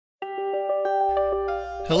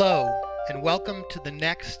Hello, and welcome to the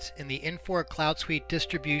next in the Infor CloudSuite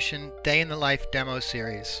Distribution Day in the Life demo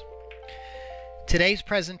series. Today's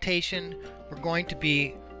presentation, we're going to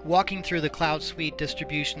be walking through the CloudSuite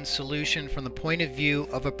Distribution solution from the point of view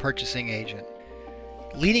of a purchasing agent.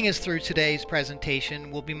 Leading us through today's presentation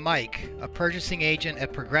will be Mike, a purchasing agent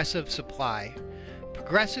at Progressive Supply.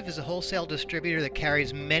 Progressive is a wholesale distributor that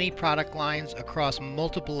carries many product lines across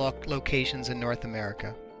multiple locations in North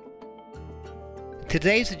America. In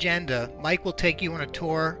today's agenda, Mike will take you on a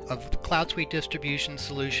tour of the CloudSuite Distribution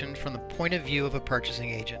solution from the point of view of a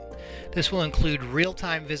purchasing agent. This will include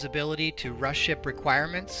real-time visibility to rush ship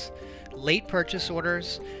requirements, late purchase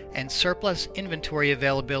orders, and surplus inventory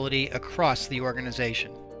availability across the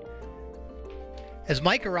organization. As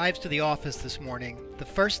Mike arrives to the office this morning, the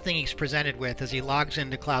first thing he's presented with as he logs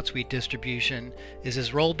into CloudSuite Distribution is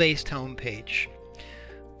his role-based homepage.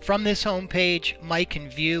 From this homepage, Mike can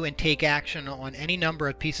view and take action on any number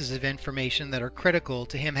of pieces of information that are critical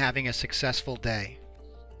to him having a successful day.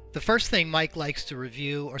 The first thing Mike likes to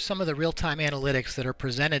review are some of the real-time analytics that are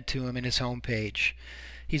presented to him in his homepage.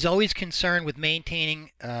 He's always concerned with maintaining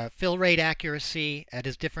fill rate accuracy at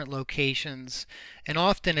his different locations, and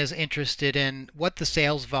often is interested in what the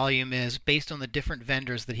sales volume is based on the different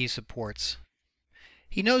vendors that he supports.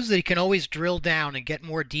 He knows that he can always drill down and get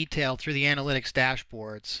more detail through the analytics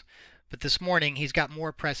dashboards, but this morning he's got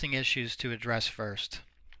more pressing issues to address first.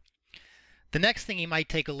 The next thing he might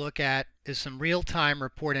take a look at is some real-time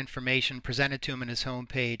report information presented to him in his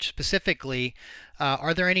homepage. Specifically,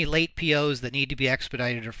 are there any late POs that need to be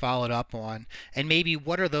expedited or followed up on? And maybe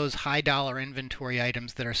what are those high-dollar inventory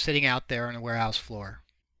items that are sitting out there on the warehouse floor?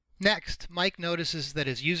 Next, Mike notices that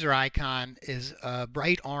his user icon is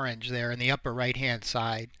bright orange there in the upper right-hand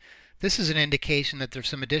side. This is an indication that there's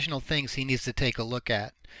some additional things he needs to take a look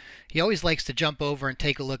at. He always likes to jump over and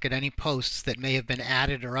take a look at any posts that may have been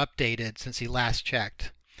added or updated since he last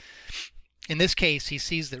checked. In this case, he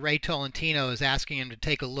sees that Ray Tolentino is asking him to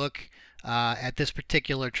take a look at this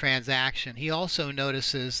particular transaction. He also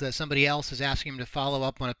notices that somebody else is asking him to follow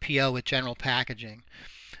up on a PO with General Packaging.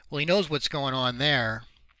 Well, he knows what's going on there.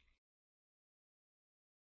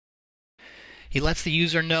 He lets the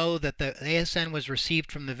user know that the ASN was received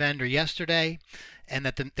from the vendor yesterday and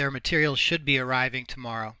that their materials should be arriving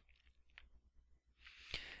tomorrow.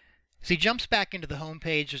 As he jumps back into the home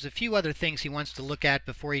page, there's a few other things he wants to look at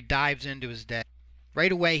before he dives into his day.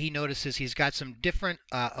 Right away he notices he's got some different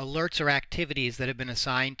alerts or activities that have been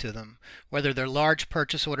assigned to them, whether they're large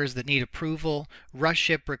purchase orders that need approval, rush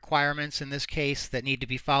ship requirements in this case that need to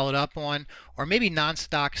be followed up on, or maybe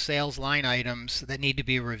non-stock sales line items that need to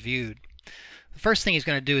be reviewed. The first thing he's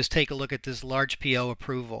going to do is take a look at this large PO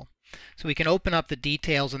approval. So we can open up the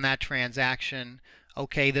details on that transaction.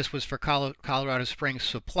 Okay, this was for Colorado Springs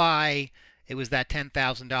Supply. It was that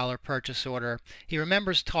 $10,000 purchase order. He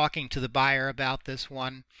remembers talking to the buyer about this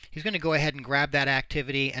one. He's going to go ahead and grab that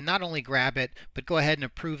activity, and not only grab it, but go ahead and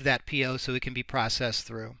approve that PO so it can be processed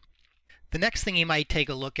through. The next thing he might take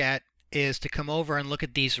a look at is to come over and look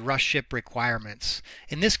at these rush ship requirements.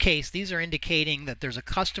 In this case, these are indicating that there's a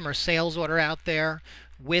customer sales order out there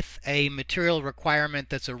with a material requirement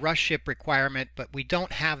that's a rush ship requirement, but we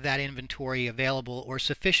don't have that inventory available or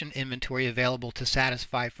sufficient inventory available to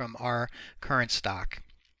satisfy from our current stock.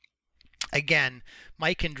 Again,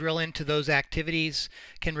 Mike can drill into those activities,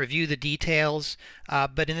 can review the details,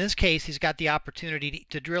 but in this case, he's got the opportunity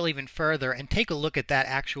to drill even further and take a look at that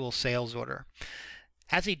actual sales order.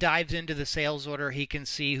 As he dives into the sales order, he can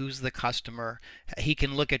see who's the customer. He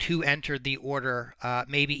can look at who entered the order,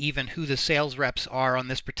 maybe even who the sales reps are on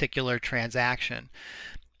this particular transaction.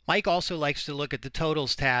 Mike also likes to look at the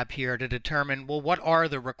totals tab here to determine, well, what are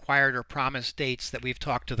the required or promised dates that we've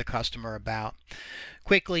talked to the customer about.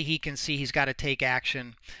 Quickly, he can see he's got to take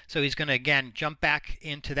action. So he's going to, again, jump back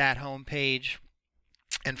into that home page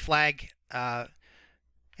and flag that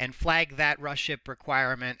rush ship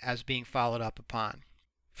requirement as being followed up upon.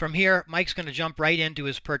 From here, Mike's going to jump right into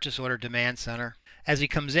his purchase order demand center. As he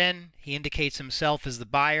comes in, he indicates himself as the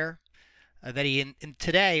buyer, that he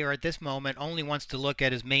today or at this moment only wants to look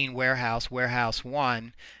at his main warehouse, Warehouse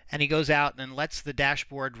 1, and he goes out and lets the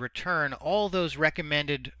dashboard return all those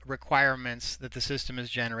recommended requirements that the system has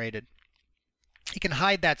generated. He can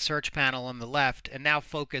hide that search panel on the left and now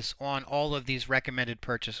focus on all of these recommended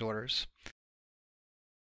purchase orders.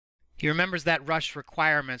 He remembers that rush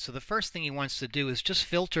requirement, so the first thing he wants to do is just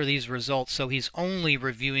filter these results so he's only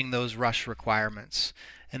reviewing those rush requirements.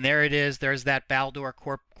 And there it is, there's that Baldor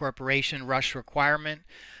Corporation rush requirement.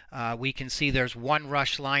 We can see there's one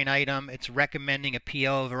rush line item. It's recommending a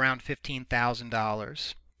PO of around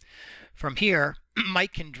 $15,000. From here,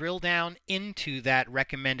 Mike can drill down into that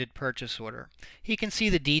recommended purchase order. He can see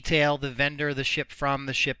the detail, the vendor, the ship from,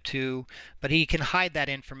 the ship to, but he can hide that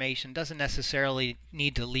information, doesn't necessarily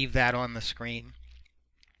need to leave that on the screen.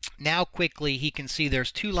 Now quickly he can see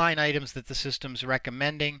there's 2 line items that the system's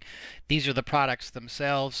recommending. These are the products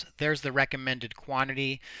themselves. There's the recommended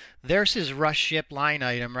quantity. There's his rush ship line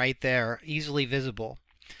item right there, easily visible.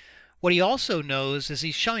 What he also knows is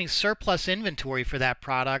he's showing surplus inventory for that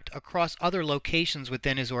product across other locations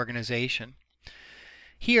within his organization.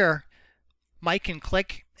 Here, Mike can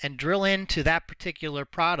click and drill into that particular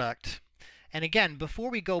product. And again, before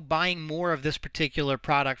we go buying more of this particular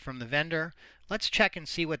product from the vendor, let's check and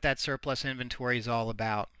see what that surplus inventory is all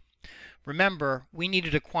about. Remember, we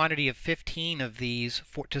needed a quantity of 15 of these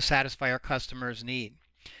to satisfy our customer's need.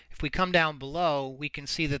 If we come down below, we can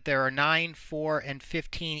see that there are 9, 4, and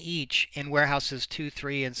 15 each in warehouses 2,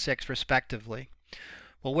 3, and 6 respectively.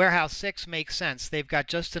 Well, warehouse 6 makes sense. They've got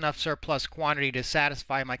just enough surplus quantity to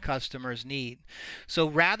satisfy my customer's need. So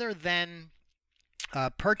rather than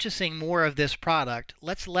purchasing more of this product,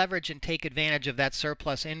 let's leverage and take advantage of that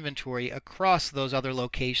surplus inventory across those other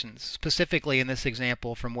locations, specifically in this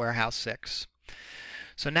example from warehouse 6.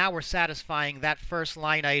 So now we're satisfying that first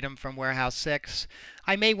line item from warehouse 6.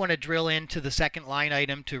 I may want to drill into the second line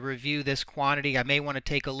item to review this quantity. I may want to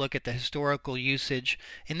take a look at the historical usage.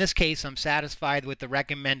 In this case, I'm satisfied with the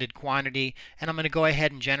recommended quantity, and I'm going to go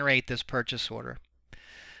ahead and generate this purchase order.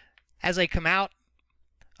 As I come out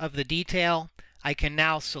of the detail, I can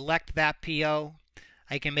now select that PO.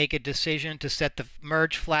 I can make a decision to set the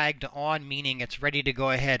merge flag to on, meaning it's ready to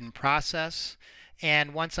go ahead and process.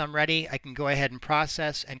 And once I'm ready, I can go ahead and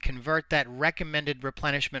process and convert that recommended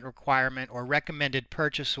replenishment requirement or recommended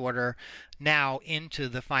purchase order now into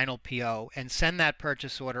the final PO and send that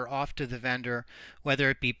purchase order off to the vendor,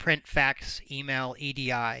 whether it be print, fax, email,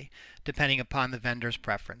 EDI, depending upon the vendor's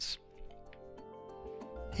preference.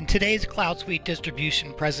 In today's CloudSuite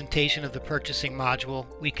Distribution presentation of the purchasing module,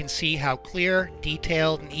 we can see how clear,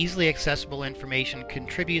 detailed, and easily accessible information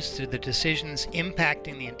contributes to the decisions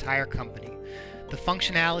impacting the entire company. The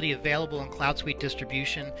functionality available in CloudSuite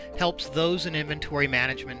Distribution helps those in inventory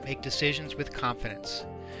management make decisions with confidence.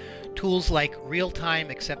 Tools like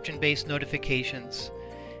real-time exception-based notifications,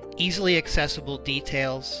 easily accessible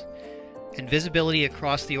details, and visibility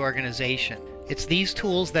across the organization. It's these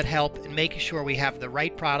tools that help in making sure we have the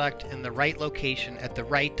right product in the right location at the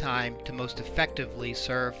right time to most effectively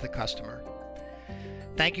serve the customer.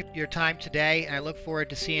 Thank you for your time today, and I look forward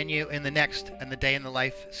to seeing you in the next and the Day in the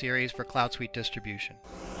Life series for CloudSuite Distribution.